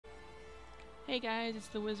Hey guys, it's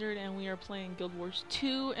the Wizard, and we are playing Guild Wars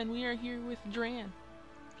 2, and we are here with Dran.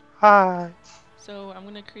 Hi. So I'm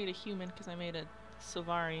gonna create a human because I made a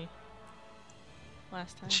Sylvari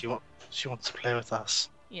last time. She wants to play with us.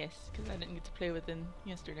 Yes, because I didn't get to play with him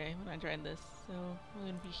yesterday when I tried this. So we're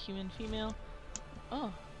gonna be human female.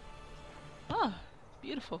 Oh,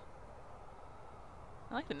 beautiful.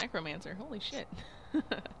 I like the Necromancer. Holy shit.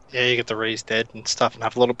 Yeah, you get to raise dead and stuff and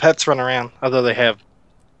have little pets run around, although they have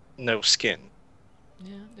no skin.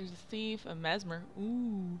 Yeah, there's a thief, a mesmer.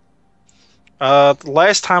 Ooh. The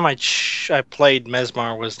last time I played,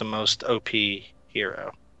 Mesmar was the most OP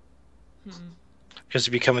hero. Hmm. Because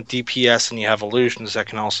you become a DPS and you have illusions that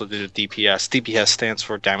can also do the DPS. DPS stands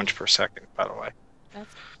for damage per second, by the way.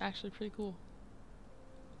 That's actually pretty cool.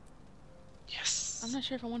 Yes. I'm not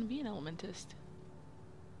sure if I want to be an Elementist.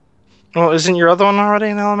 Well, isn't your other one already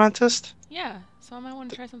an Elementist? Yeah, so I might want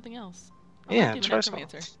to try something else. I might Yeah, do the try something.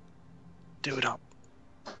 Necromancer. Do it up.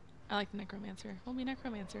 I like the Necromancer. We'll be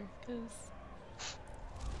Necromancer, because...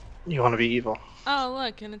 You want to be evil. Oh,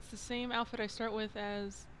 look, and it's the same outfit I start with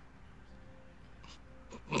as...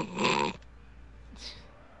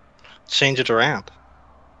 Change it around.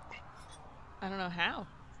 I don't know how.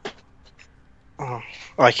 Oh,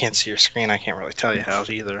 well, I can't see your screen. I can't really tell you how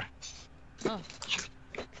either. Oh.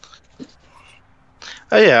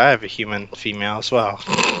 Oh yeah, I have a human female as well.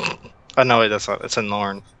 Oh no, wait, that's not. It's a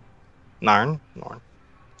Norn. Narn? Norn.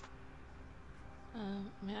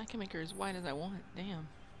 I mean, I can make her as white as I want. Damn.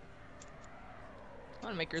 I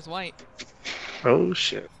want to make her as white. Oh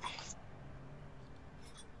shit.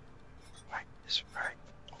 Right is right.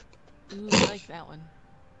 Ooh, I like that one.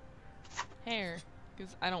 Hair.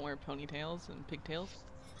 Because I don't wear ponytails and pigtails.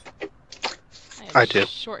 I do.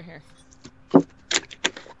 Short hair.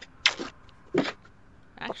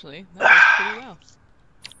 Actually, that works pretty well.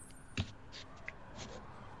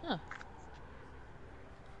 Huh.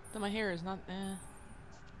 Though my hair is not...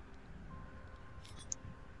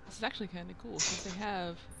 This is actually kind of cool, because they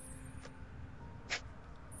have...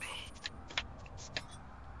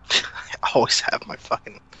 I always have my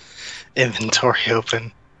fucking inventory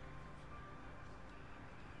open.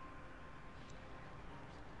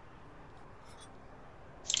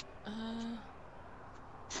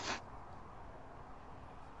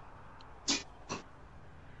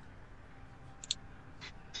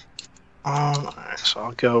 Alright, so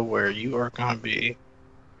I'll go where you are gonna be.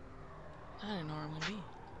 I don't know where I'm gonna be.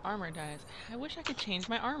 Armor dies. I wish I could change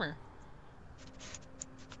my armor.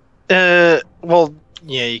 Well,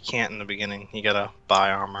 yeah, you can't in the beginning. You gotta buy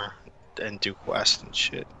armor and do quests and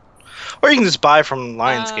shit. Or you can just buy from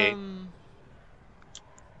Lionsgate.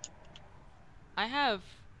 I have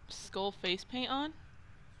skull face paint on.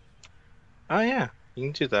 Oh yeah, you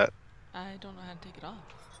can do that. I don't know how to take it off.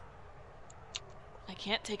 I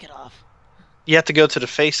can't take it off. You have to go to the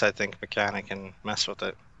face, I think, mechanic and mess with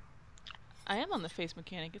it. I am on the face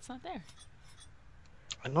mechanic. It's not there.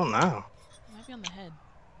 I don't know. It might be on the head.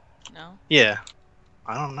 No? Yeah.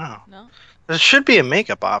 I don't know. No? There should be a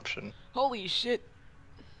makeup option. Holy shit.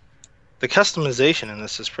 The customization in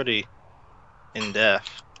this is pretty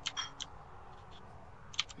in-depth.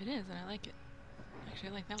 It is, and I like it. Actually,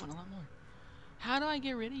 I like that one a lot more. How do I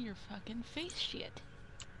get rid of your fucking face shit?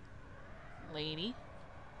 Lady.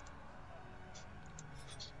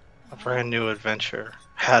 A brand new adventure.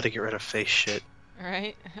 How to get rid of face shit.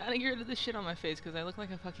 Alright, how to get rid of this shit on my face, because I look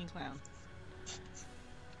like a fucking clown.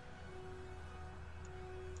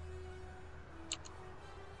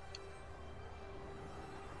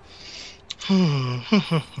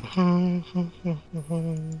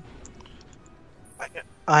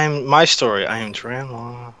 My story. I am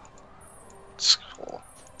Dranlaw. It's cool.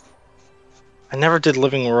 I never did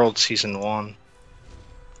Living World Season 1.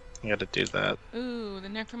 You gotta do that. Ooh, the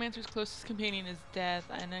Necromancer's closest companion is death.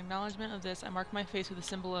 In acknowledgement of this, I mark my face with a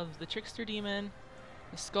symbol of the Trickster Demon,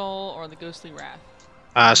 the Skull, or the Ghostly Wrath.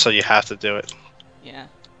 So you have to do it. Yeah.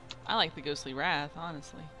 I like the Ghostly Wrath,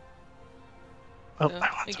 honestly. Oh, So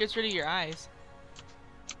it gets rid of your eyes.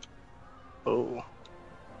 Oh.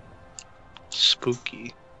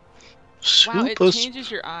 Spooky. Wow, it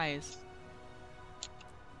changes your eyes.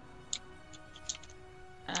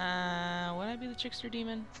 Would I be the Trickster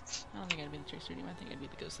Demon? I don't think I'd be the Trickster Demon. I think I'd be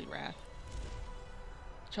the Ghostly Wrath.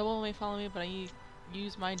 Trouble may follow me, but I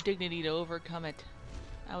use my dignity to overcome it.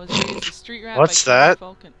 I was raised a street rat What's by that?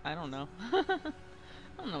 Falcon. I don't know. I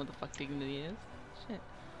don't know what the fuck dignity is. Shit.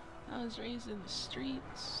 I was raised in the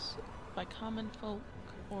streets by common folk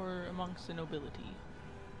or amongst the nobility.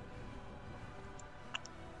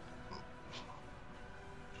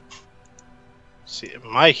 See,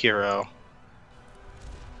 my hero,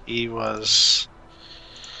 he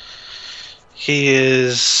He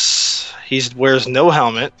wears no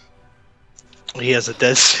helmet. He has a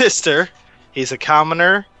dead sister. He's a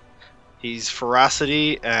commoner. He's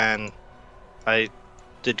ferocity, and I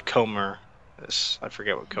did Comer. I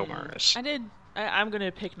forget what Comer is. I'm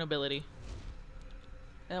gonna pick nobility.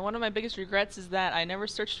 And one of my biggest regrets is that I never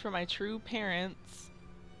searched for my true parents.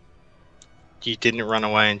 You didn't run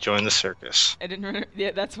away and join the circus. I didn't.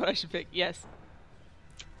 Yeah, that's what I should pick. Yes.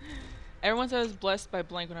 Everyone said I was blessed by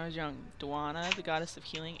blank when I was young. Duana, the goddess of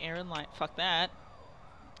healing, air, and light. Fuck that.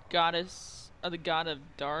 The god of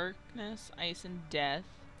darkness, ice, and death.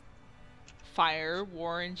 Fire,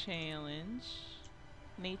 war, and challenge.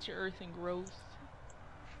 Nature, earth, and growth.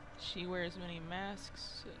 She wears many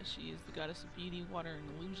masks. She is the goddess of beauty, water, and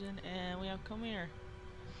illusion. And we have Comer.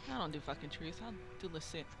 I don't do fucking truth. I'll do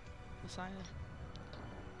Lysina.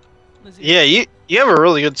 Yeah, you have a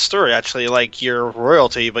really good story, actually. Like, you're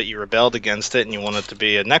royalty, but you rebelled against it, and you wanted to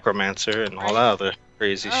be a necromancer and all that other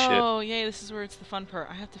crazy shit. Oh, yeah, this is where it's the fun part.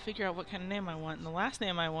 I have to figure out what kind of name I want. And the last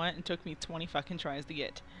name I want, it took me 20 fucking tries to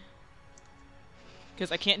get.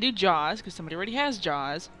 Because I can't do Joz, because somebody already has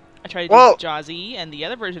Joz. I tried to do Jozzy and the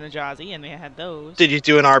other version of Jozzy, and they had those. Did you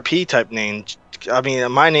do an RP type name? I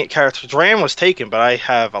mean, my character Dran was taken, but I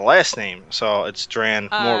have a last name, so it's Dran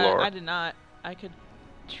Morlord. I did not. I could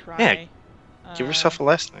try. Yeah, give yourself a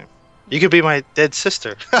last name. You could be my dead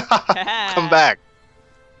sister. Come back.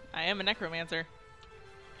 I am a necromancer.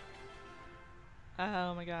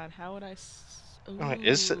 Oh my god, how would I... Wait,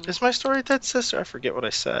 is my story dead sister? I forget what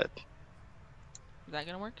I said. Is that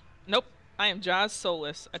gonna work? Nope. I am Joz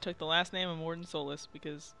Solus. I took the last name of Morden Solus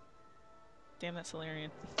because... Damn, that's Solarian.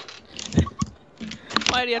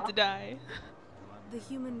 Why do you have to die? The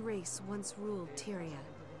human race once ruled Tyria.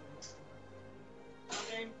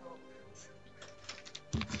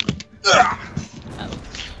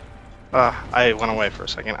 I went away for a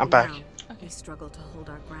second. I'm back. We struggle to hold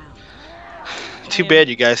our ground. Too bad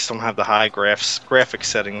you guys don't have the high graphic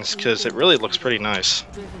settings, because it really looks pretty nice.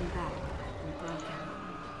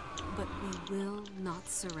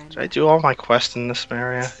 Did I do all my quests in this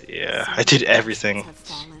area? Yeah, I did everything.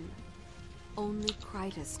 Only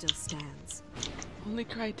Kryta still stands. Only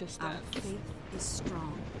Kryta stands. Our faith is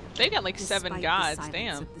strong. They got like 7 gods,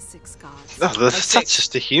 damn. The 6 gods. Oh, that's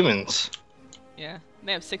just the humans. Yeah,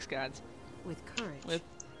 they have 6 gods. With courage. With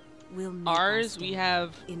we'll ours, we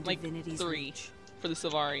have like 3 for the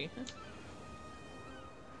Sylvari.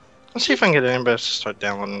 Let's see if I can get anybody to start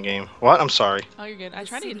downloading the game. What? I'm sorry. Oh, you're good. I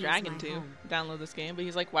tried to get Dragon to download this game, but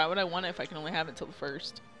he's like, why would I want it if I can only have it till the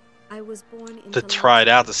 1st? I was born to try it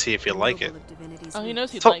out to see if you like it. Oh, he knows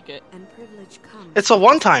he'd like it. It's a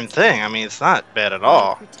one-time thing. I mean, it's not bad at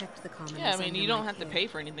all. Yeah, I mean, you don't have to pay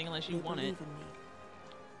for anything unless you want it.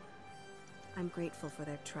 I'm grateful for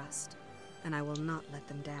their trust, and I will not let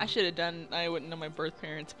them down. I should have done. I wouldn't know my birth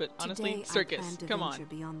parents, but honestly, circus. Come on.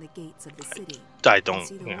 Beyond the gates of the city I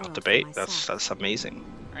don't, debate. That's amazing.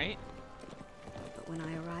 Right? But when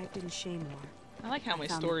I arrived in Shaymore, I like how my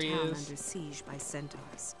found story the town is. Under siege by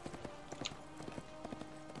centaurs.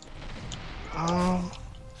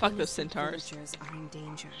 Fuck those centaurs. Villagers are in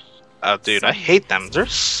danger. Oh, dude, I hate them.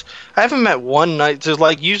 I haven't met one nice. There's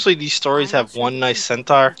like usually these stories have one nice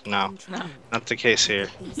centaur. No, not the case here.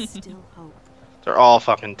 They're all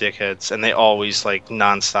fucking dickheads, and they always like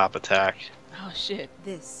non-stop attack. Oh shit.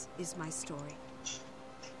 This is my story.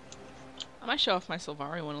 I might show off my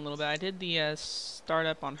Sylvari one a little bit. I did the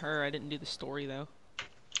startup on her. I didn't do the story though.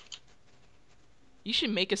 You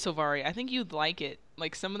should make a Sylvari. I think you'd like it.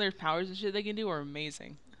 Like some of their powers and shit they can do are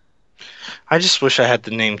amazing. I just wish I had the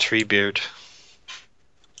name Treebeard.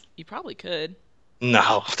 You probably could.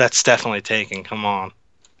 No, that's definitely taken. Come on.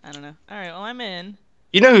 I don't know. Alright, well I'm in.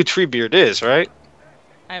 You know who Treebeard is, right?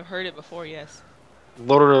 I've heard it before, yes.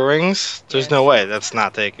 Lord of the Rings? There's no way that's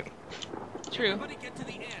not taken. True.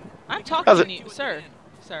 I'm talking to you, sir.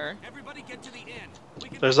 Sir.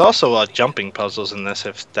 There's also jumping puzzles in this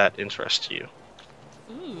if that interests you.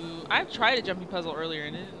 Ooh, I've tried a jumping puzzle earlier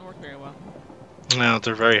and it didn't work very well. No,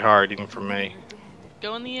 they're very hard even for me.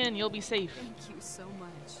 Go in the inn, you'll be safe. Thank you so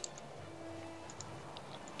much.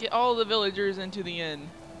 Get all the villagers into the inn.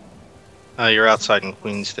 You're outside in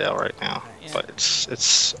Queensdale right now, Yeah. but it's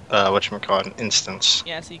whatchamacallit, an instance.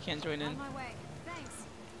 Yeah, so you can't join in.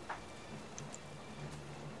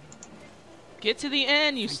 Get to the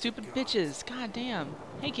inn, you stupid bitches. God damn.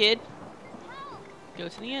 Hey, kid. Go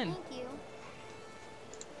to the inn.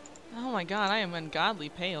 Oh my god, I am ungodly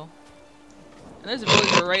pale. And there's a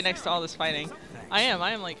villager right next to all this fighting. I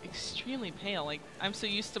am like extremely pale. Like, I'm so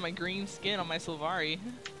used to my green skin on my Sylvari.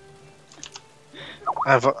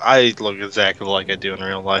 I look exactly like I do in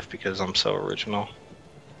real life because I'm so original.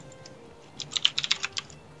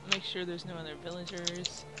 make sure there's no other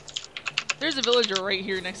villagers. There's a villager right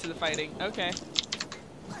here next to the fighting. Okay.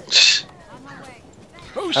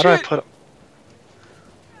 Oh How shit! do I put?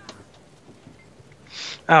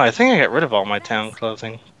 Oh, I think I got rid of all my town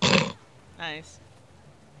clothing. Nice.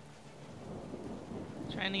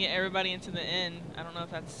 Trying to get everybody into the inn. I don't know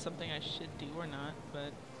if that's something I should do or not,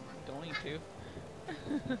 but I'm going to.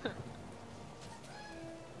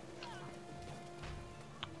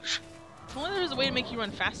 If only there was a way to make you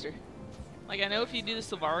run faster. Like, I know if you do the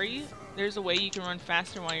Sylvari, there's a way you can run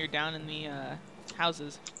faster while you're down in the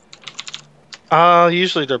houses.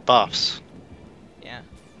 Usually they're buffs. Yeah.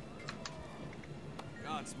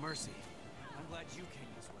 God's mercy. I'm glad you came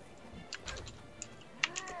this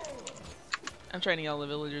way. I'm trying to get all the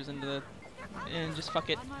villagers into the... and just fuck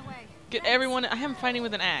it. Get everyone... I am fighting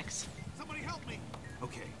with an axe. Somebody help me!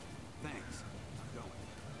 Okay, thanks. I'm going.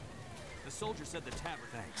 The soldier said the tavern.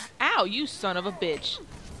 Thanks. Ow, you son of a bitch.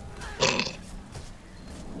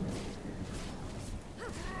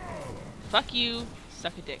 Fuck you.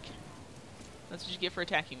 Suck a dick. That's what you get for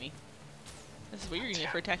attacking me. This is what you're gonna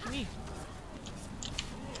get for attacking me.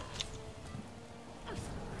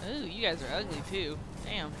 Ooh, you guys are ugly too.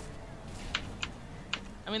 Damn.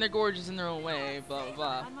 I mean, they're gorgeous in their own way, blah blah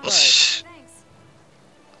blah. But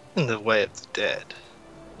In the way of the dead.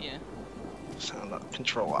 yeah. Sound up.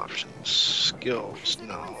 Control options. Skills.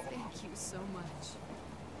 No. Thank you so much.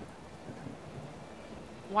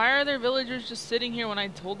 Why are there villagers just sitting here when I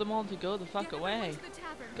told them all to go the fuck away?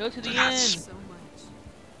 Go to the That's- end. So much.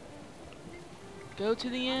 Go to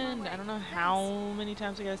the end. I don't know how many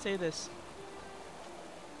times I gotta say this.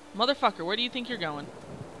 Motherfucker, where do you think you're going?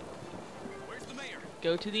 Where's the mayor?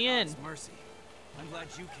 Go to the end. God's mercy. I'm glad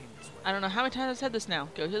you came this way. I don't know how many times I've said this now.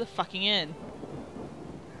 Go to the fucking end.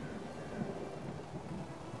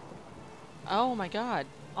 Oh my god.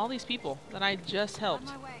 All these people that I just helped.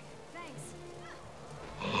 On my way.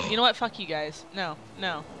 Thanks. You know what? Fuck you guys. No,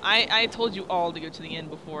 no. I told you all to go to the end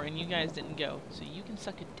before and you guys didn't go. So you can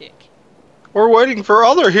suck a dick. We're waiting for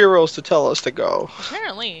other heroes to tell us to go.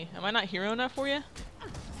 Apparently. Am I not hero enough for you?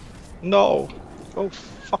 No. Go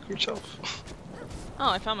fuck yourself. Oh,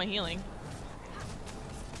 I found my healing.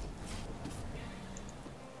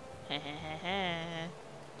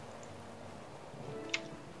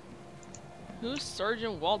 Who's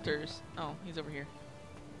Sergeant Walters? Oh, he's over here.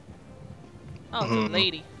 Oh, it's a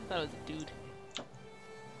lady. I thought it was a dude.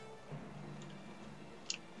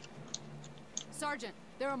 Sergeant,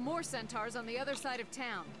 there are more centaurs on the other side of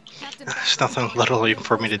town. Captain There's nothing literally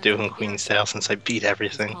for me to do in Queensdale since I beat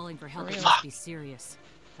everything. Calling for help Really? must be serious,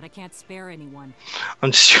 but I can't spare anyone.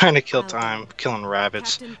 I'm just trying to kill time, killing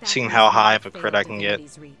rabbits, seeing how high of a crit I can get.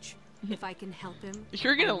 If I can help him,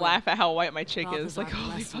 You're gonna laugh at how white my chick is. Balthazar, Like,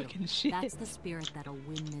 holy bless you. fucking shit. That's the spirit that'll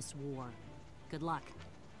win this war. Good luck.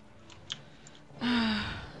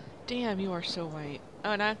 Damn, you are so white. Oh,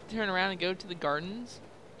 and I have to turn around and go to the gardens?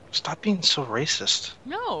 Stop being so racist.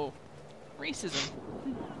 No! Racism.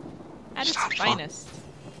 At its Stop. finest.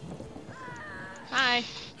 Hi.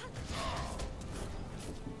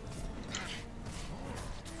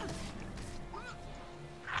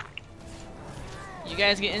 You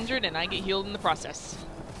guys get injured and I get healed in the process.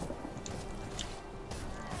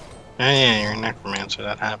 Yeah, you're a necromancer,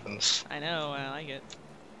 that happens. I know, I like it.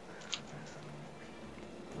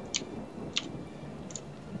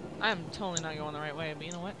 I'm totally not going the right way, but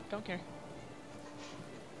you know what? Don't care.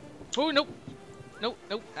 Oh, nope! Nope,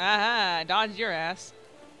 nope. Aha! Dodged your ass.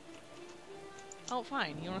 Oh,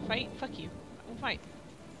 fine. You wanna fight? Fuck you. We'll fight.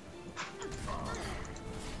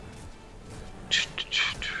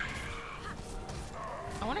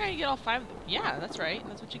 I wonder how you get all 5 of them. Yeah, that's right.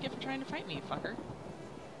 That's what you get for trying to fight me, fucker.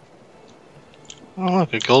 Oh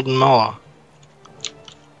look, a golden moa.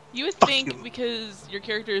 You would Fuck think you. because your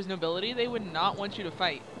character is nobility, they would not want you to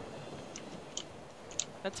fight.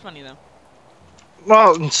 That's funny though.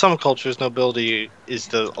 Well, in some cultures, nobility is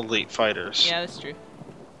the elite fighters. Yeah, that's true.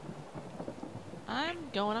 I'm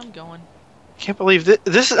going. Can't believe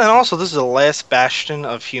this, and also this is the last bastion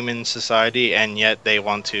of human society, and yet they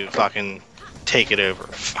want to fucking take it over.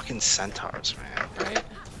 Fucking centaurs, man. Right?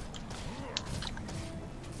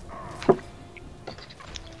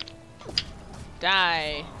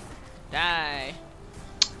 Die. Die.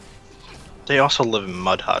 They also live in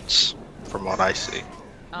mud huts, from what I see.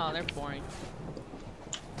 Oh, they're boring.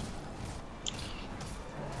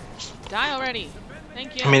 Die already.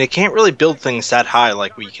 Thank you. I mean, they can't really build things that high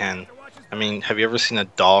like we can. I mean, have you ever seen a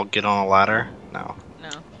dog get on a ladder? No. No.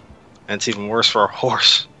 And it's even worse for a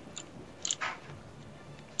horse.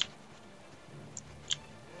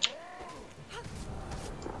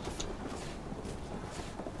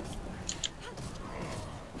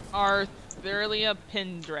 Arthurlia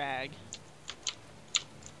Pendrag.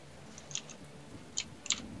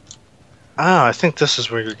 Oh, I think this is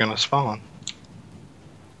where you're gonna spawn.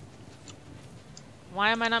 Why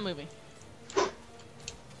am I not moving?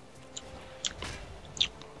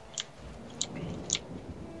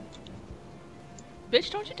 Bitch,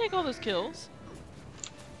 don't you take all those kills?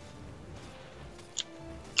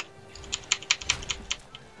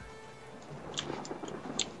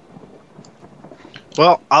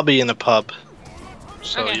 Well, I'll be in the pub,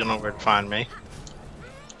 so Okay. you'll know where to find me.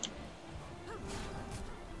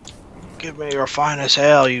 Give me your finest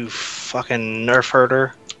ale, you fucking nerf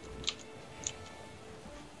herder.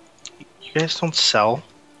 You guys don't sell?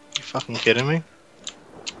 You fucking kidding me?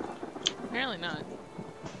 Apparently not.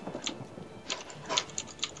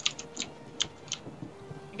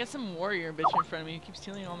 I got some warrior bitch in front of me who keeps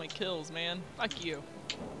stealing all my kills, man. Fuck you.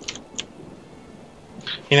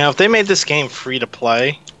 You know, if they made this game free to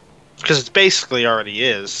play, because it basically already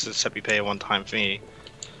is, except you pay a one-time fee,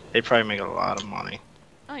 they'd probably make a lot of money.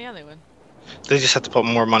 Oh yeah, they would. They just have to put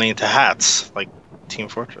more money into hats, like Team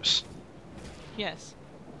Fortress. Yes.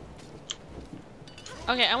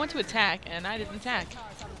 Okay, I went to attack and I didn't attack.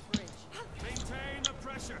 Maintain the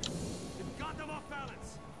pressure. You've got them off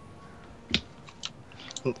balance.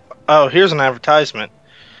 Oh, here's an advertisement.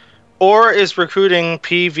 Or is recruiting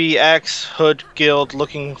PVX Hood Guild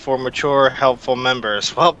looking for mature, helpful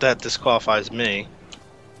members? Well, that disqualifies me.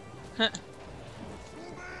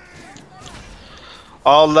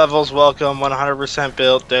 All levels welcome, 100%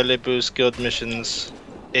 built, daily boost, guild missions,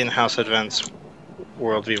 in-house events,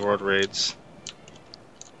 World v World raids.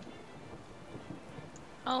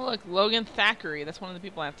 Oh look, Logan Thackeray. That's one of the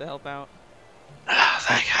people I have to help out. Ah,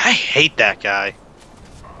 that guy, I hate that guy.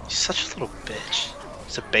 He's such a little bitch.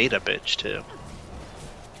 He's a beta bitch too.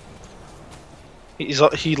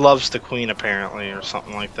 He loves the queen apparently, or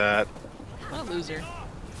something like that. What a loser.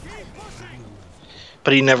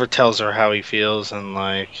 But he never tells her how he feels, and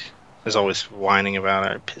like is always whining about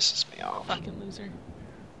it. It pisses me off. Fucking loser.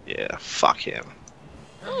 Yeah, fuck him.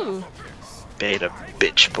 Ooh. Beta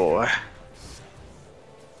bitch boy.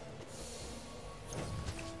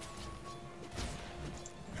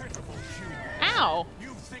 Ow. You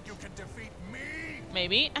think you can defeat me?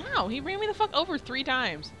 Maybe. Ow, he ran me the fuck over 3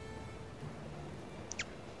 times.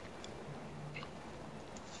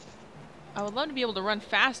 I would love to be able to run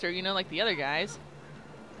faster, you know, like the other guys.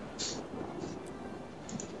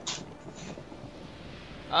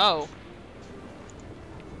 Oh.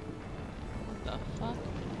 What the fuck?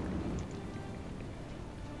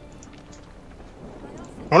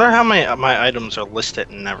 I wonder how my items are listed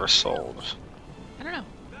and never sold. I don't know.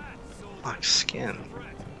 Like skin.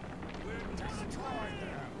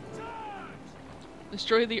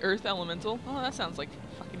 Destroy the earth elemental. Oh, that sounds like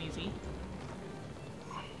fucking easy.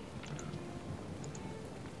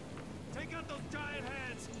 Take out those giant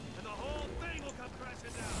heads, and the whole thing will come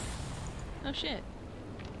crashing down. Oh shit.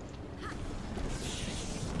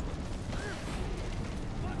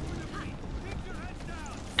 Keep your heads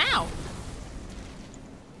down. Ow!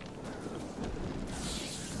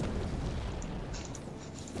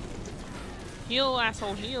 Heal,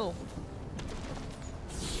 asshole, heal.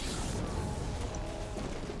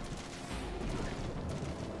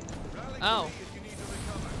 Oh. If you need to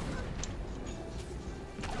recover.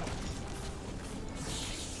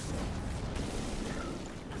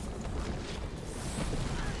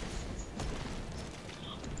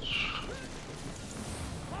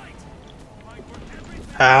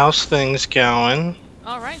 How's things going?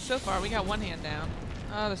 Alright, so far we got one hand down.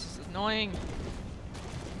 Oh, this is annoying.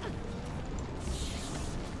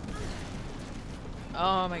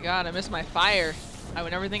 Oh my god, I missed my fire. I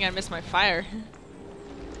would never think I'd miss my fire.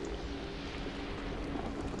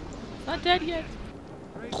 Not dead yet.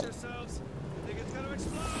 Brace yourselves. You think it's gonna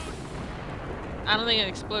explode? I don't think it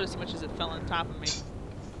exploded so much as it fell on top of me.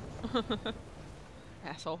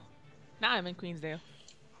 Asshole. Now I'm in Queensdale.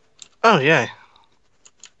 Oh yeah.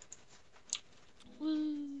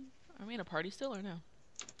 Woo. Are we in a party still or no?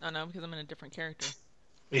 Oh no, because I'm in a different character.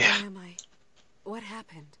 Yeah. Where am I? What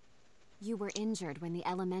happened? You were injured when the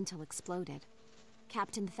elemental exploded.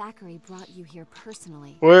 Captain Thackeray brought you here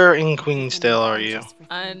personally. Where in You've been Queensdale are you? unconscious for 3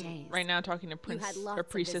 I'm days. right now talking to You Prince had or lots of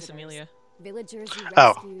Priestess visitors. Amelia. Villagers you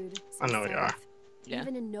Oh, rescued. I some know where you are. served. Yeah.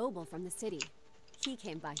 Even a noble from the city. He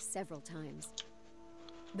came by several times.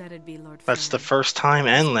 That'd be Lord That's the Farron. first time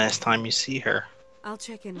and last time you see her. I'll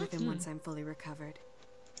check in with him once I'm fully recovered.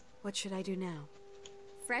 What should I do now?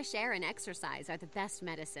 Fresh air and exercise are the best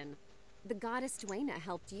medicine. The goddess Duena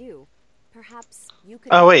helped you. Perhaps you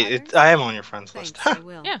could Oh help wait, others? I am on your friends list. Thanks, I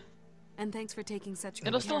will. Yeah. And thanks for taking such good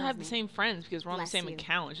It'll still care have of the me. same friends because we're on the Bless same you.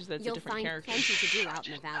 account. It's just that it's You'll a different find character. plenty to do out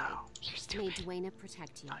in the valley. You're May stupid. Dwayna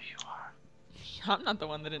protect you. No, you are. I'm not the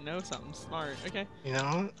one that didn't know something smart. Okay. You know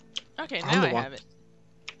what? Okay, I'm now the I one. have it.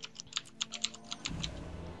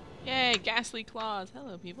 Yay, ghastly claws.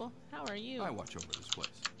 Hello, people. How are you? I watch over this place.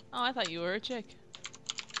 Oh, I thought you were a chick.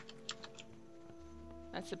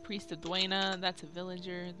 That's the priest of Dwayna. That's a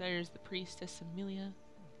villager. There's the priestess Amelia.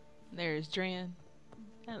 There's Dran.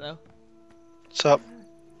 Hello. What's up?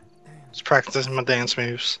 Just practicing my dance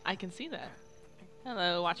moves. I can see that.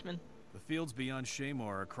 Hello, Watchman. The fields beyond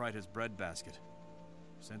Shaymore are Kryta's breadbasket.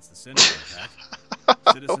 Since the Syndicate attack,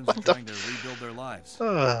 citizens are trying to rebuild their lives.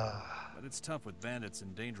 But it's tough with bandits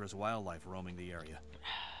and dangerous wildlife roaming the area.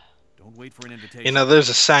 Don't wait for an invitation. You know, there's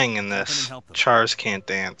a saying in Step in and this. help them. Chars can't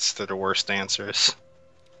dance. They're the worst dancers.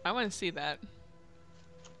 I want to see that.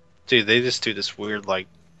 Dude, they just do this weird, like,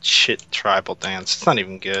 shit tribal dance. It's not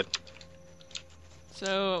even good.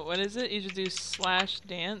 So, what is it? You just do /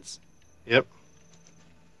 dance? Yep.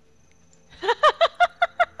 What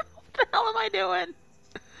the hell am I doing?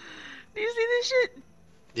 Do you see this shit?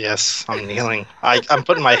 Yes, I'm kneeling. I'm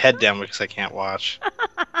putting my head down because I can't watch.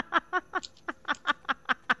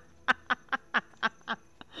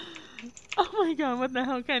 Oh my god, what the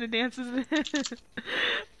hell kind of dance is this?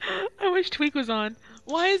 I wish Tweak was on.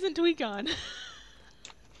 Why isn't Tweak on?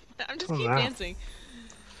 I'm just Oh, keep no. dancing.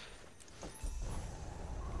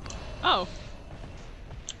 Oh.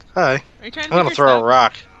 Hi. Are you trying to I'm gonna make her throw a stop?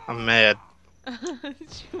 rock. I'm mad.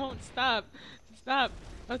 She won't stop. Stop.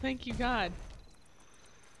 Oh, thank you, God.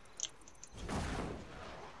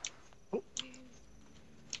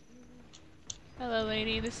 Hello,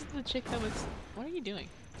 lady. This is the chick that was... What are you doing?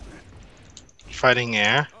 Fighting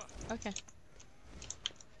air. Okay.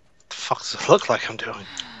 The fuck does it look like I'm doing?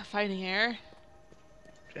 Fighting air.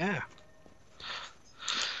 Yeah.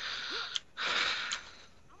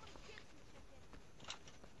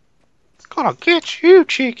 Gonna get you,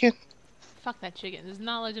 chicken. Fuck that chicken. This is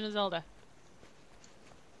not Legend of Zelda.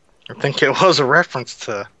 I think it was a reference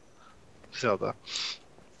to Zelda.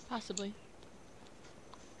 Possibly.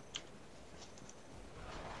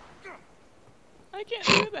 I can't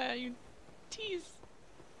do that, you tease.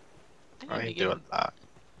 I need to ain't get doing in- that.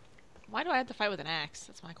 Why do I have to fight with an axe?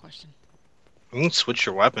 That's my question. You can switch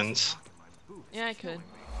your weapons. Yeah, I could.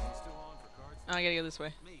 Oh, I gotta go this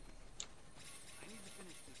way.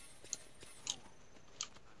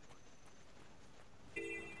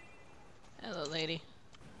 Hello, lady.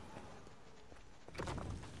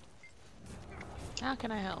 How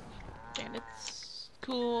can I help? Bandits.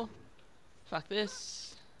 Cool. Fuck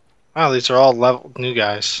this. Wow, these are all level new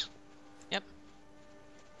guys. Yep.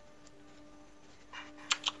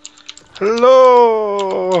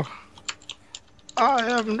 Hello.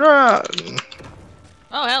 I am done.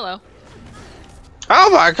 Oh, hello. Oh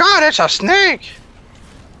my god, it's a snake!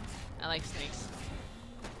 I like snakes.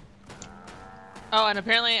 Oh, and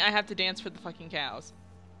apparently I have to dance for the fucking cows.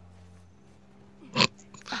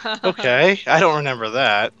 Okay, I don't remember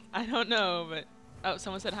that. I don't know, but... Oh,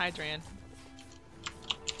 someone said hi, Dran.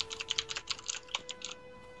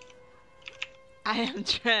 I am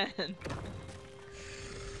Dran.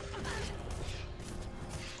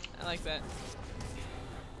 I like that.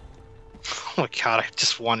 Oh my god, I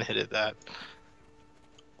just one-hitted that.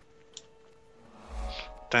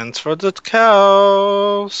 Dance for the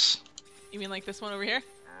cows! You mean like this one over here?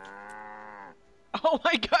 Oh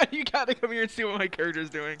my god, you gotta come here and see what my character's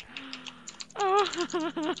doing. Oh.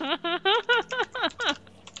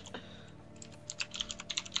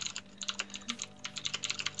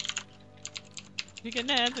 You can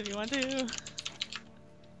dance if you want to.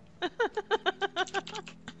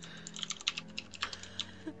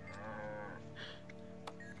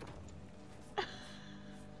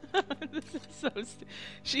 This is so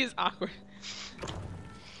she is awkward.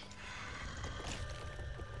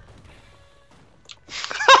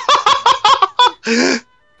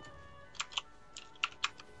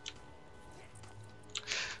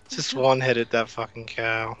 Just one-hitted that fucking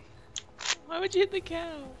cow. Why would you hit the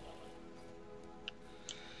cow?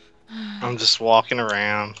 I'm just walking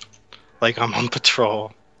around like I'm on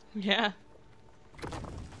patrol. Yeah.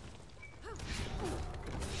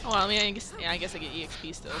 Oh, well, I mean, I guess I get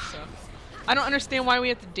EXP still, so. I don't understand why we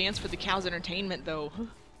have to dance for the cow's entertainment, though.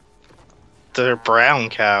 They're brown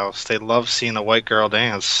cows. They love seeing a white girl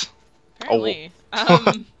dance. Apparently.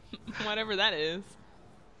 Whatever that is.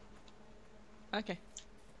 Okay.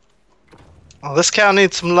 Oh, this cow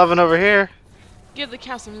needs some loving over here. Give the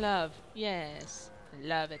cow some love. Yes.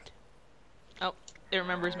 Love it. Oh, it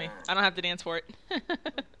remembers me. I don't have to dance for it.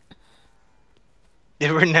 They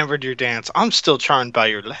remembered your dance. I'm still charmed by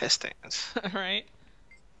your last dance. Right?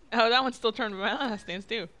 Oh, that one's still turned by my last dance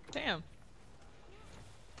too. Damn.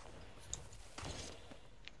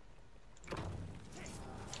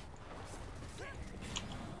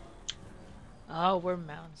 Oh, we're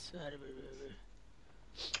mounts.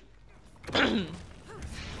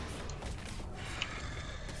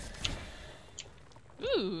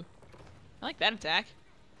 Ooh. I like that attack.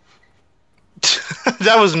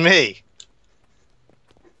 That was me.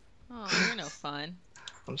 Oh, you're no fun.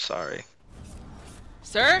 I'm sorry.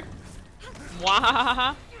 Sir?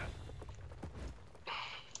 Wahahaha.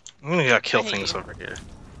 I'm gonna go kill I hate things you. over here.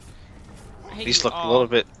 I hate These you look all. a little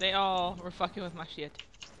bit. They all were fucking with my shit.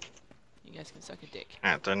 You guys can suck a dick.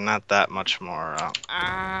 They're not that much more.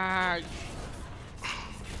 Ah.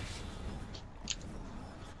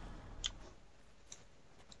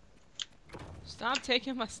 Stop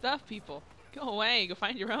taking my stuff, people. Go away. Go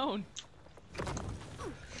find your own.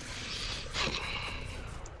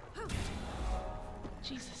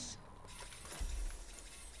 Jesus.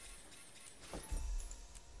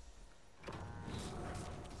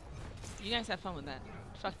 You guys have fun with that.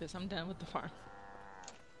 Fuck this. I'm done with the farm.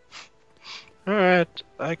 Alright,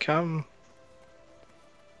 I come.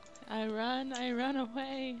 I run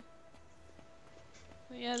away.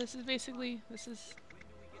 But yeah, this is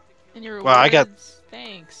in your rewards. Well, I got-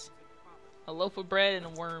 Thanks. A loaf of bread and a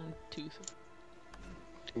worm tooth.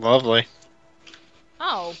 Lovely.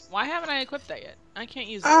 Oh, why haven't I equipped that yet? I can't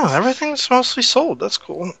use Oh, this. everything's mostly sold. That's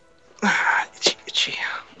cool. Itchy, itchy.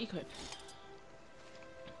 Equip.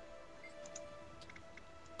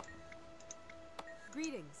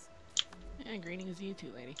 Greetings. Yeah, greetings to you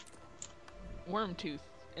too, lady. Worm tooth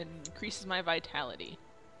increases my vitality.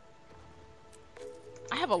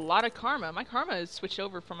 I have a lot of karma. My karma is switched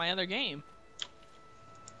over from my other game.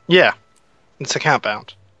 Yeah, it's account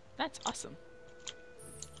bound. That's awesome.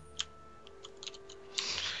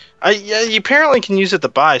 Yeah, you apparently can use it to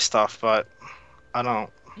buy stuff, but I don't.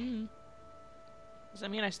 Mm. Does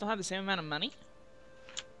that mean I still have the same amount of money?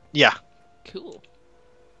 Yeah. Cool.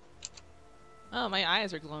 Oh, my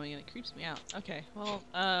eyes are glowing and it creeps me out. Okay, well,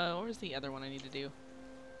 where's the other one I need to do?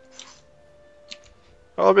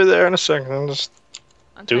 I'll be there in a second. I'm just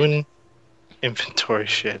I'm doing inventory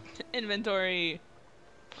shit. inventory.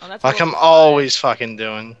 Oh, that's Like I'm level 5. always fucking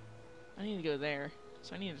doing. I need to go there,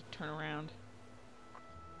 so I need to turn around.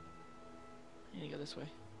 I need to go this way.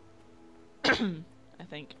 I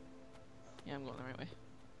think. Yeah, I'm going the right way.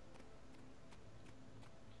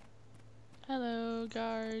 Hello,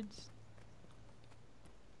 guards.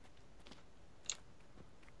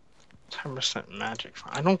 10% magic.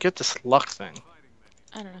 I don't get this luck thing.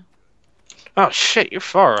 I don't know. Oh shit, you're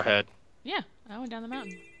far ahead. Yeah, I went down the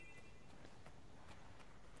mountain.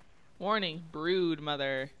 Warning, brood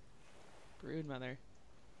mother. Brood mother.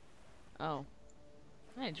 Oh.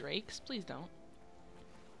 Hi, Drakes. Please don't.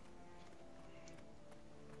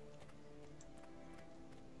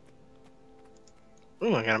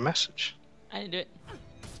 Ooh, I got a message. I didn't do it.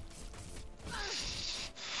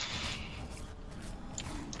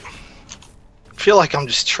 I feel like I'm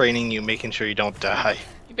just training you, making sure you don't die.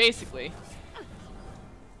 Basically.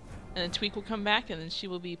 And then Tweak will come back and then she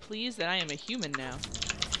will be pleased that I am a human now.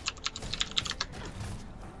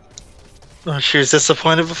 Oh, she was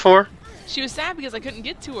disappointed before? She was sad because I couldn't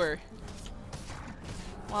get to her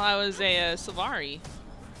while I was a Sylvari.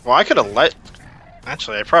 Well, I could have let...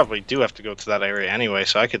 Actually, I probably do have to go to that area anyway,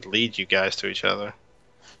 so I could lead you guys to each other.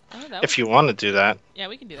 Oh, that If you want to do that. Yeah,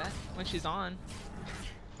 we can do that when she's on.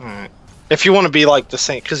 Alright. If you want to be like the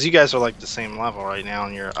same... Because you guys are like the same level right now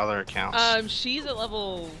on your other accounts. She's at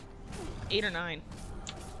level 8 or 9.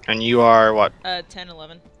 And you are, what? 10,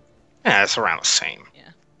 11. Yeah, it's around the same. Yeah.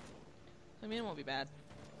 I mean, it won't be bad.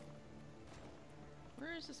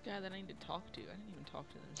 Where is this guy that I need to talk to? I didn't even talk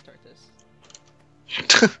to them to start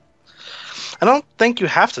this. I don't think you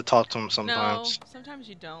have to talk to him sometimes. No, sometimes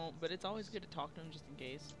you don't, but it's always good to talk to them just in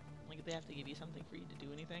case. Like, if they have to give you something for you to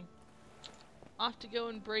do anything. Off to go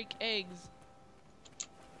and break eggs.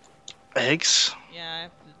 Eggs? Yeah, I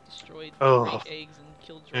have to destroy Oh. break eggs and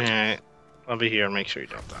kill drakes. Alright. I'll be here and make sure you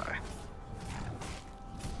don't die.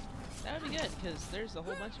 That would be good, because there's a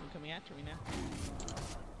whole bunch of them coming after me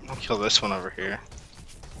now. I'll kill this one over here.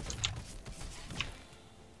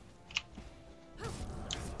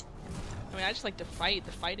 I mean, I just like to fight.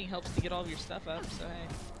 The fighting helps to get all of your stuff up, so hey.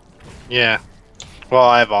 Yeah. Well,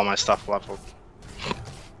 I have all my stuff leveled.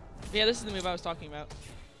 But yeah, this is the move I was talking about.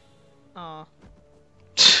 Aw.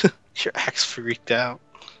 Your axe freaked out.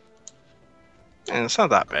 And it's not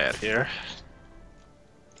that bad here.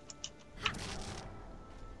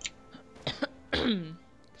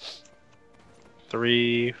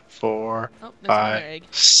 3, 4, Oh, there's another 5, egg.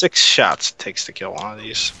 6 shots it takes to kill one of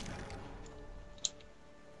these.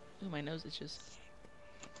 Ooh, my nose itches.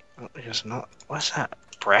 Oh, here's another. What's that?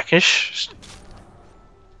 Brackish?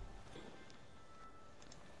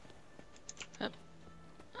 Up.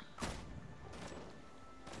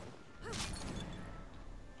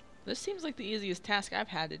 This seems like the easiest task I've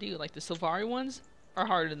had to do. Like, the Sylvari ones are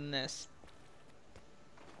harder than this.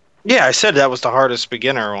 Yeah, I said that was the hardest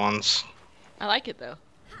beginner ones. I like it, though.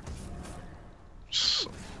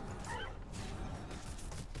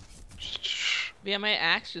 But yeah, my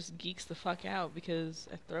axe just geeks the fuck out because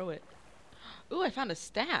I throw it. Ooh, I found a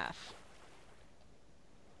staff.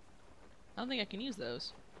 I don't think I can use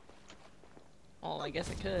those. Well, I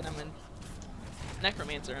guess I could. I'm a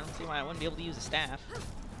necromancer. I don't see why I wouldn't be able to use a staff.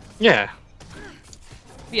 Yeah.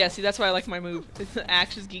 But yeah, see, that's why I like my move. The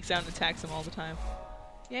axe just geeks out and attacks him all the time.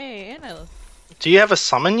 Yay, and I... Do you have a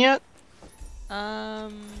summon yet? No,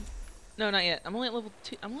 not yet. I'm only at level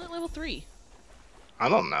 2. I'm only at level 3. I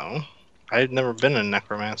don't know. I've never been a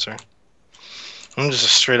necromancer. I'm just a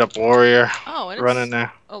straight up warrior. Oh, and running it's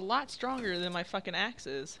there. a lot stronger than my fucking axe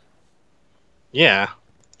is. Yeah.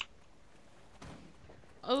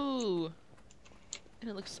 Oh, and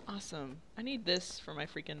it looks awesome. I need this for my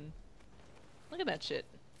freaking... Look at that shit.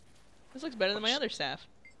 This looks better than my other staff.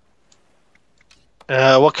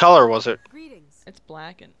 What color was it? Greetings. It's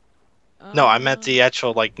black and... No, I meant the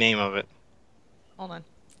actual like name of it. Hold on.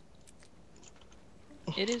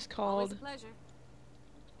 It is Always called... a pleasure.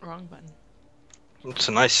 Wrong button. It's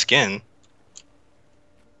a nice skin.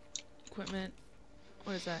 Equipment.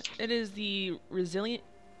 What is that? It is the Resilient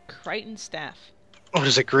Crichton Staff. What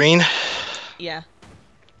is it? Green? Yeah.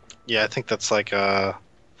 Yeah, I think that's like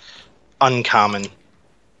uncommon.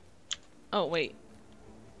 Oh, wait.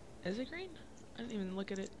 Is it green? I didn't even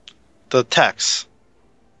look at it. The text.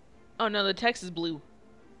 Oh, no, the text is blue.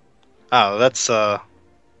 Oh, that's yeah,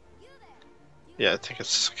 I think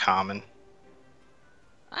it's common.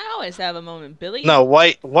 I always have a moment, Billy. No,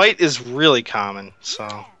 white is really common, so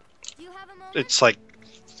Do you have a moment? it's like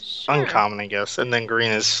Sure. uncommon, I guess. And then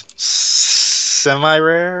green is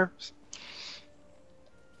semi-rare.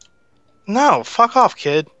 No, fuck off,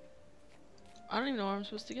 kid. I don't even know where I'm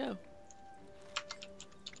supposed to go.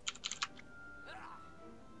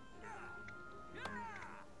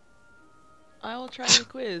 I will try the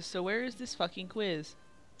quiz. So where is this fucking quiz?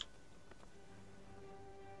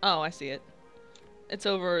 Oh, I see it. It's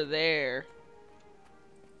over there.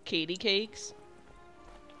 Katie Cakes?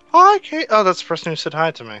 Hi, Kate. Oh, that's the person who said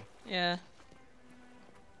hi to me. Yeah.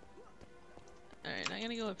 Alright, I'm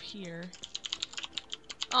gonna go up here.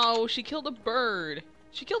 Oh, she killed a bird.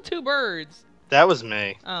 She killed 2 birds. That was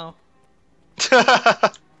me. Oh.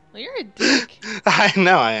 Well, you're a dick. I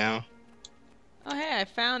know I am. Oh, hey, I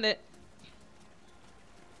found it.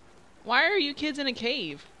 Why are you kids in a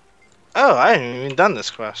cave? Oh, I haven't even done this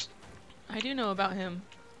quest. I do know about him.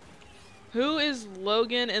 Who is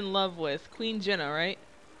Logan in love with? Queen Jenna, right?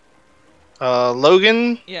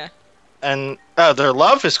 Logan Yeah. and their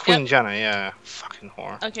love is Queen Jenna. Yeah, fucking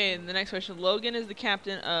whore. Okay, the next question. Logan is the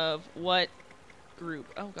captain of what group?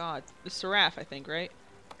 Oh god. The Seraph, I think, right?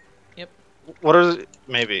 Yep. What are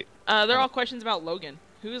maybe? They're all questions about Logan.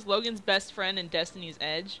 Who is Logan's best friend in Destiny's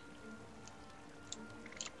Edge?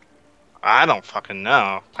 I don't fucking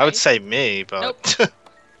know. I would Okay. say me, but Nope.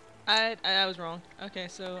 I was wrong. Okay,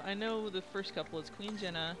 so I know the first couple is Queen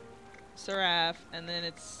Jenna, Seraph, and then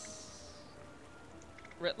it's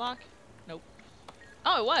Ritlock? Nope.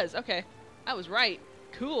 Oh, it was. Okay. I was right.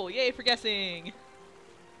 Cool. Yay for guessing.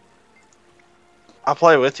 I'll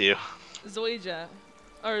play with you. Zoja.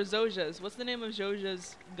 Or Zoja's. What's the name of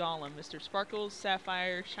Zoja's golem? Mr. Sparkles,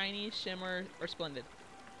 Sapphire, Shiny, Shimmer, or Splendid?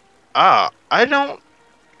 I don't.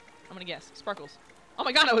 I'm gonna guess. Sparkles. Oh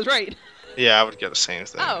my god, I was right. Yeah, I would get the same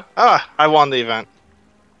thing. Oh. I won the event.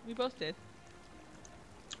 We both did.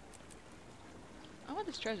 I want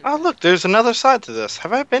this treasure. Oh, look, there's another side to this.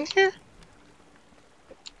 Have I been here?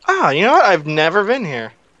 Ah, you know what? I've never been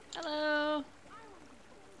here. Hello.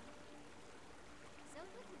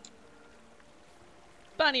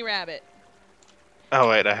 Bunny rabbit. Oh,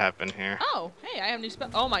 wait, I have been here. Oh, hey, I have new spell.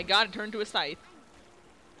 Oh my god, it turned to a scythe.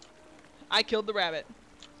 I killed the rabbit.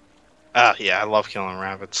 Yeah, I love killing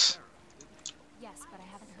rabbits. Yes, but I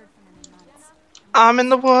haven't heard from him in months. I'm in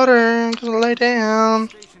the water. I'm gonna lay down.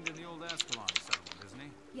 Stationed in the old Ascalon settlement, isn't he?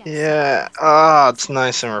 Yes. Yeah. Ah, it's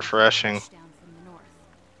nice and refreshing. Down from the north.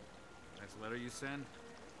 Next letter you send?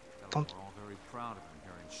 Tell Don't- him we're all very proud of him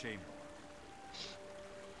here in Shaymore.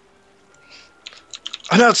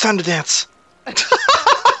 Oh no, it's time to dance. Did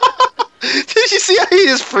you see how he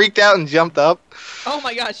just freaked out and jumped up? Oh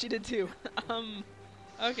my god, she did too.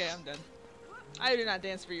 Okay, I'm done. I do not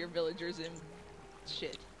dance for your villagers and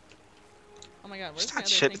shit. Oh my god, where's It's the not other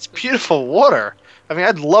shit. thing It's supposed to beautiful water. I mean,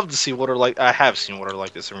 I'd love to see water like I have seen water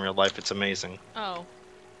like this in real life. It's amazing. be? Oh.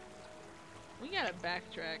 We gotta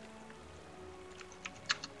backtrack.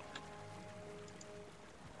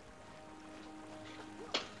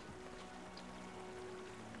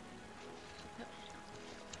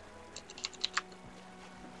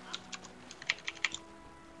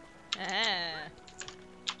 Ah.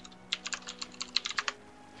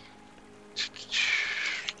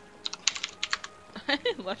 I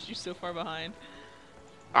left you so far behind.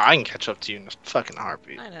 I can catch up to you in a fucking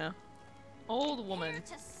heartbeat. I know. Old woman.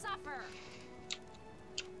 Prepare to suffer.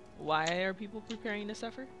 Why are people preparing to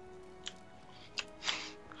suffer?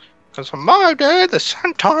 Because on my day, the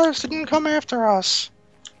centaurs didn't come after us.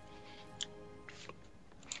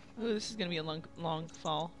 Ooh, this is gonna be a long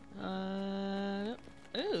fall.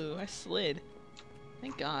 Ooh, I slid.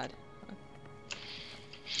 Thank God.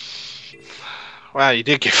 Wow, you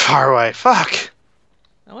did get far away. Fuck.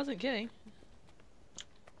 I wasn't kidding.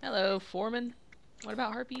 Hello, Foreman. What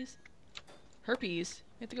about herpes? Herpes?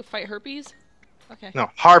 You have to go fight herpes? Okay. No,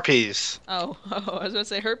 harpies. Oh, I was gonna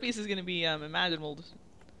say herpes is gonna be imaginable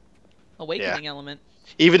awakening element.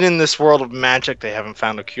 Even in this world of magic, they haven't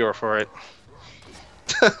found a cure for it.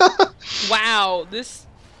 Wow, this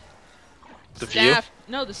The view? staff.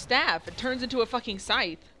 No, the staff. It turns into a fucking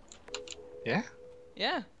scythe. Yeah?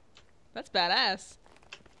 Yeah, that's badass.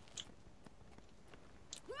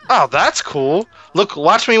 Oh, that's cool. Look,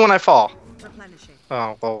 watch me when I fall. Replenishing.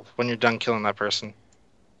 Oh, well, when you're done killing that person.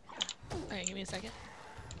 Okay, give me a second.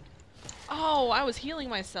 Oh, I was healing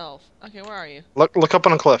myself. Okay, where are you? Look up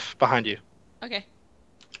on a cliff behind you. Okay.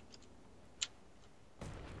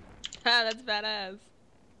 Ha, that's badass.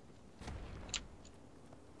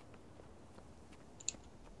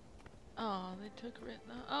 Oh, they took it.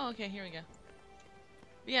 Oh, okay, here we go.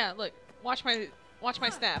 Yeah, look. Watch my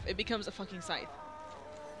staff. It becomes a fucking scythe.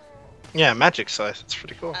 Yeah, magic size. It's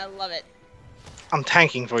pretty cool. I love it. I'm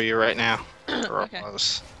tanking for you right now. Or Okay.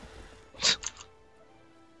 almost.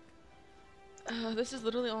 This is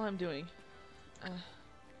literally all I'm doing.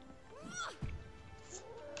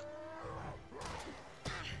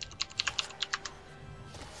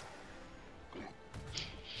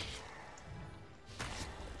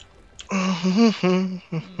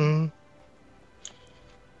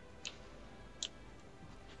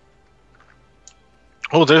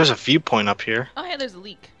 Oh, there's a viewpoint up here. Oh yeah, there's a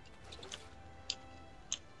leak.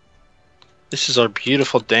 This is our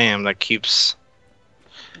beautiful dam that keeps...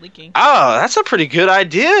 Leaking. Oh, that's a pretty good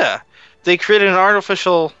idea. They created an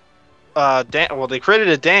artificial dam. Well, they created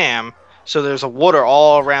a dam, so there's a water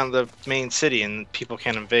all around the main city and people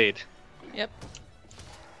can't invade. Yep.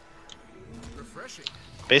 Refreshing.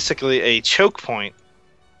 Basically a choke point.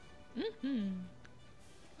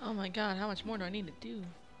 Oh my god, how much more do I need to do?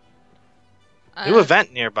 New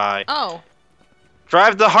event nearby. Oh.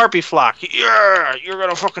 Drive the harpy flock. Yeah, you're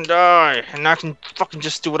gonna fucking die. And I can fucking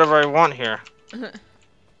just do whatever I want here. Ooh,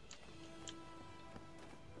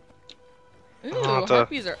 Oh, the-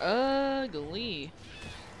 harpies are ugly.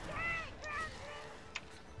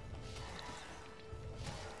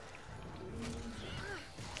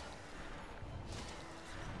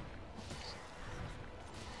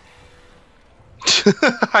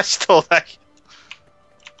 I stole that.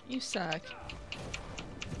 You suck.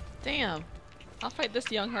 Damn. I'll fight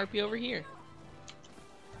this young harpy over here.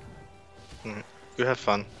 You have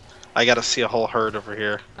fun. I gotta see a whole herd over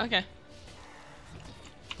here. Okay.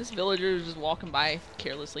 This villager is just walking by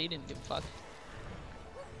carelessly, didn't give a fuck.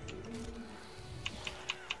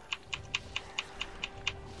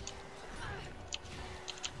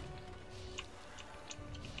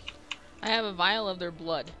 I have a vial of their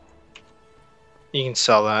blood. You can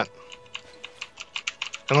sell that.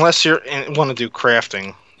 Unless you want to do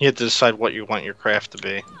crafting. You have to decide what you want your craft to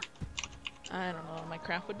be. I don't know what my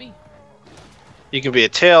craft would be. You can be a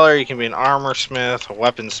tailor, you can be an armor smith, a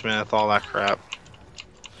weaponsmith, all that crap.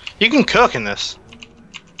 You can cook in this.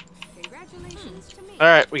 Congratulations to me.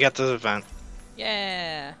 Alright, we got this event.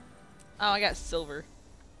 Yeah. Oh, I got silver.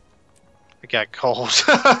 I got gold.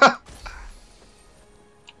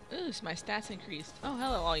 Ooh, so my stats increased. Oh,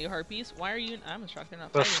 hello, all you harpies. Why are you? I'm shocked they're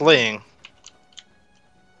not They're fighting. fleeing.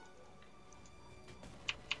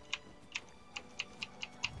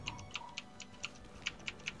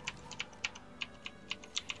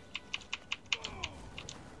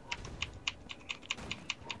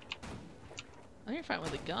 Oh, you're fighting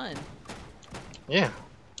with a gun. Yeah.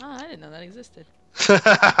 Oh, I didn't know that existed. I'm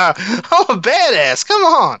a badass, come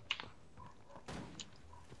on!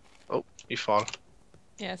 Oh, you fall.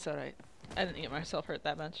 Yeah, it's alright. I didn't get myself hurt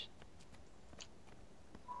that much.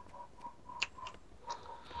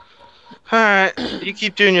 Alright, you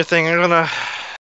keep doing your thing. I'm gonna